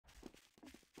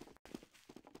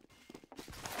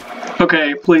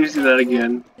Okay, please do that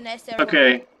again.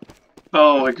 Okay.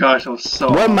 Oh my gosh, that was so.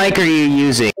 What mic are you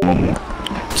using,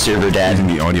 Server Dad? Using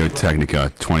the Audio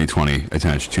Technica 2020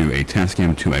 attached to a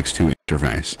Tascam 2X2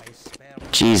 interface.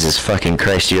 Jesus fucking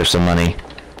Christ, you have some money.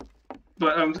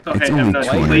 But It's okay, only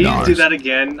please $200. do that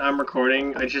again. I'm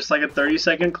recording. It's just like a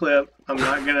 30-second clip. I'm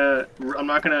not gonna do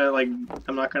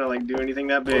anything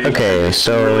that big. Okay,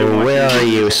 so really where are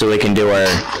you so we can do our...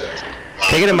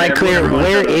 Can I get a mic clear?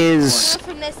 Where is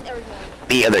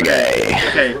the other guy?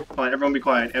 Okay, fine, everyone be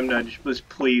quiet. M-Nudge,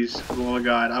 please, for the love of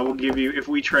God, I will give you, if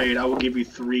we trade, I will give you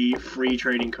 3 free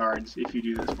trading cards if you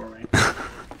do this for me.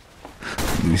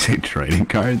 Did you say trading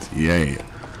cards? Yay.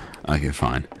 Okay,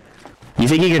 fine. You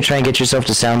think you can try and get yourself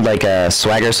to sound like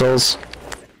Swagger Souls?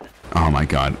 Oh my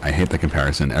god, I hate the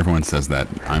comparison. Everyone says that.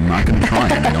 I'm not gonna try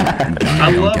and I don't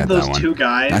I get love that those one. 2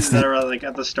 guys That's that are like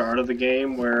at the start of the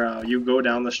game where you go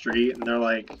down the street and they're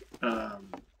like,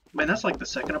 man, that's like the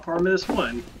second apartment this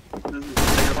one. This is the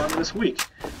second apartment this week.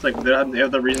 It's like they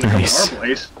have the reason to come to our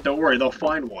place. Don't worry, they'll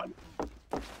find one.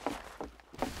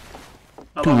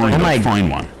 Don't worry, they'll find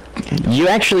one. You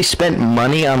actually spent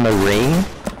money on the ring?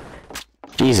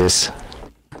 Jesus.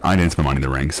 I didn't spend money on the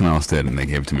ring. Someone else did, and they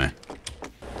gave it to me.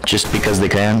 Just because they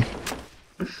can?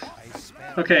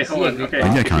 Okay, hold on. Okay,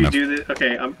 Yeah, if kind you of. do this,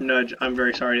 okay, Nudge, I'm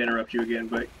very sorry to interrupt you again,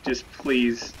 but just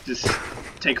please, just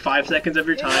take 5 seconds of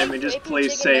your time and just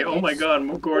please say, "Oh my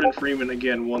God, Gordon Freeman"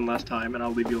 again one last time, and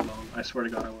I'll leave you alone. I swear to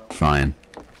God, I will. Fine.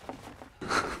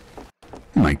 Oh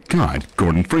my god,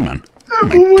 Gordon Freeman. Oh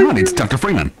my god, it's Dr.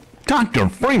 Freeman. Dr.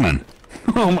 Freeman!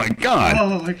 Oh my god!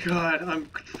 Oh my God, I'm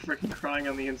freaking crying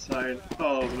on the inside.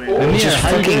 Oh man. He just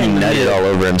fucking nutted all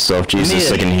over himself,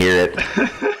 Jesus, I can hear it.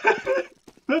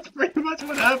 That's pretty much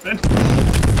what happened.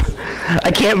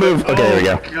 I can't move. Okay, there we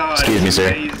go. God, Excuse me, sir.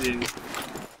 amazing.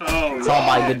 Oh, It's all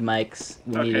my good mics.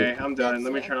 You need okay, it. I'm done.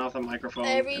 Let me turn off the microphone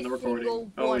Every and the recording.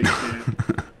 single Holy one. shit.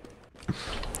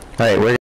 Alright, we're